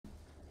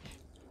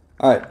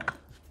All right,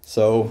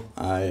 so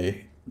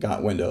I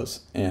got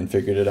Windows and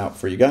figured it out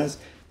for you guys.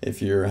 If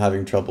you're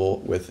having trouble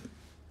with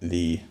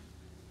the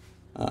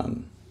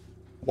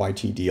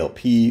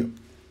yt-dlp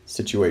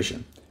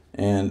situation,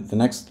 and the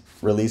next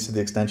release of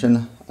the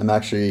extension, I'm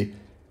actually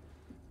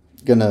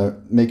gonna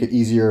make it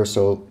easier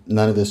so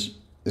none of this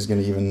is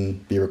gonna even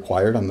be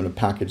required. I'm gonna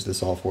package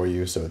this all for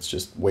you so it's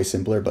just way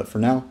simpler, but for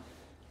now,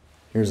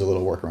 here's a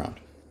little workaround.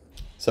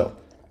 So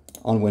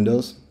on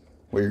Windows,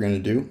 what you're gonna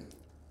do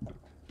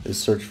is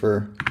search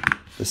for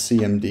the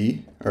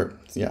CMD,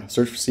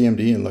 search for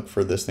CMD and look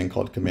for this thing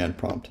called command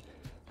prompt.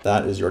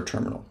 That is your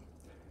terminal.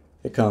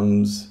 It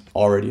comes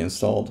already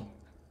installed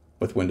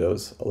with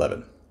Windows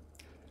 11.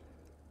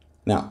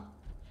 Now,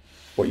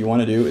 what you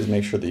want to do is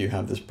make sure that you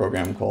have this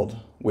program called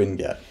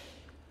winget.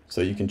 So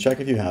you can check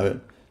if you have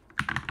it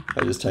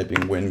by just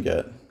typing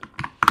winget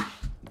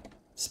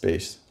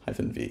space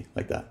 -v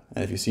like that.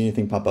 And if you see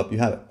anything pop up, you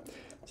have it.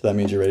 So that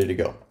means you're ready to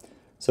go.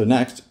 So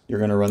next, you're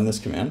going to run this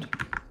command.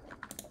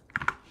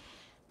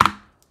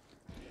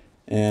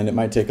 And it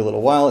might take a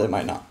little while, it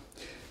might not.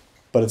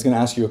 But it's going to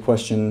ask you a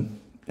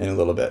question in a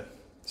little bit.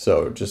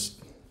 So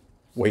just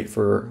wait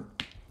for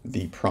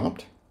the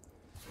prompt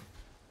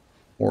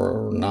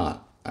or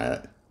not.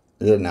 It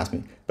didn't ask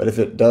me. But if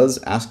it does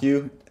ask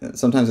you,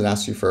 sometimes it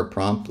asks you for a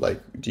prompt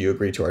like, do you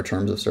agree to our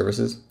terms of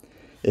services?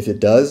 If it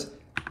does,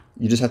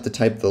 you just have to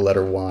type the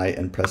letter Y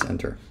and press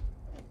enter.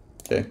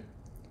 Okay.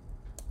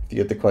 If you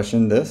get the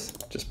question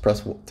just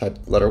type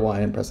the letter Y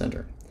and press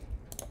enter.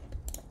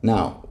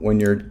 Now, when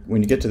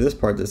you get to this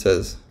part that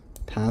says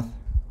path,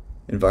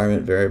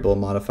 environment, variable,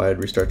 modified,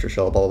 restart your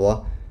shell, blah, blah,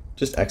 blah,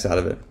 just X out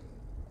of it.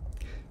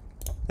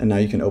 And now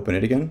you can open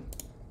it again,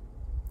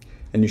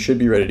 and you should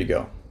be ready to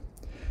go.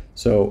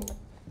 So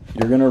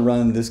you're gonna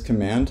run this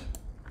command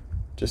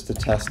just to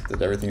test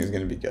that everything is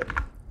gonna be good.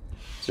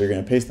 So you're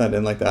gonna paste that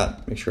in like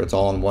that, make sure it's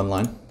all in one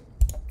line,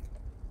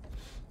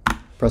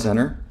 press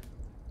enter,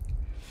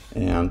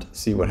 and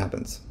see what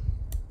happens.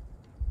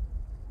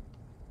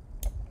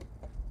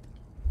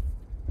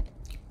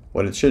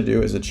 What it should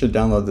do is it should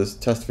download this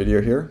test video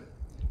here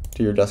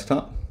to your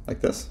desktop like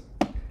this.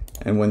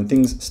 And when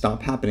things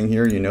stop happening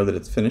here, you know that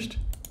it's finished.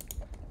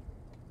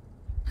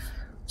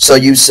 So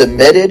you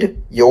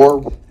submitted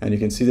your... And you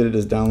can see that it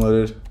is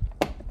downloaded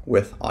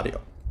with audio.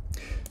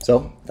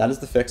 So that is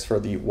the fix for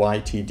the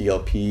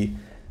yt-dlp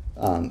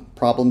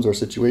problems or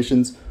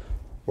situations.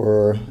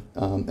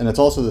 And it's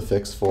also the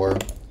fix for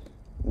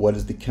what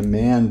is the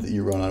command that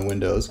you run on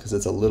Windows, because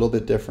it's a little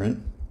bit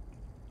different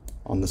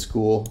on the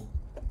school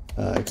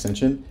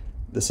extension.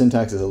 The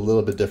syntax is a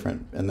little bit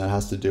different, and that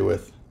has to do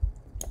with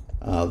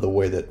the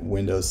way that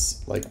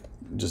Windows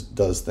just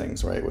does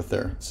things, right, with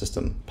their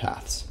system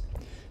paths.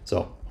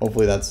 So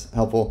hopefully that's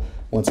helpful.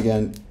 Once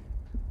again,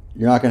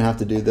 you're not going to have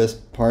to do this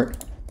part.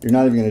 You're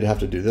not even going to have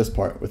to do this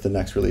part with the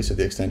next release of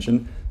the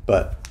extension,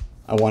 but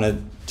I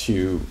wanted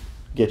to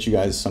get you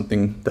guys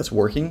something that's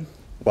working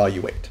while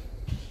you wait.